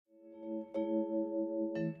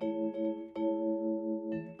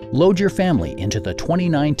Load your family into the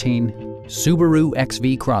 2019 Subaru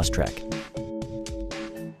XV Crosstrek.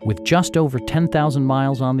 With just over 10,000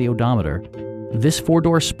 miles on the odometer, this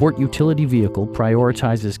four-door sport utility vehicle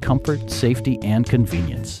prioritizes comfort, safety, and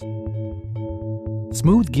convenience.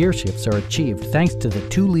 Smooth gear shifts are achieved thanks to the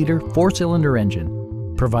 2-liter 4-cylinder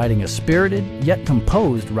engine, providing a spirited yet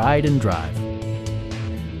composed ride and drive.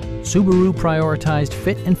 Subaru prioritized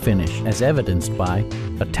fit and finish as evidenced by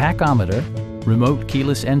a tachometer, remote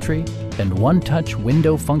keyless entry, and one-touch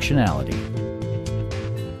window functionality.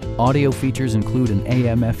 Audio features include an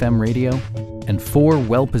AM/FM radio and 4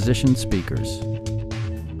 well-positioned speakers.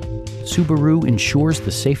 Subaru ensures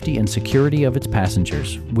the safety and security of its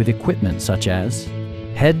passengers with equipment such as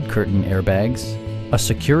head curtain airbags, a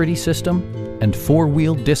security system, and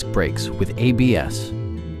 4-wheel disc brakes with ABS.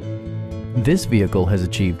 This vehicle has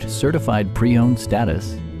achieved certified pre-owned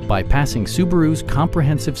status by passing Subaru's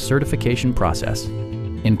comprehensive certification process,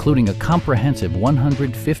 including a comprehensive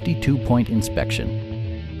 152-point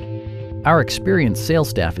inspection. Our experienced sales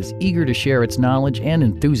staff is eager to share its knowledge and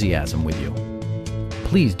enthusiasm with you.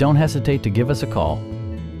 Please don't hesitate to give us a call.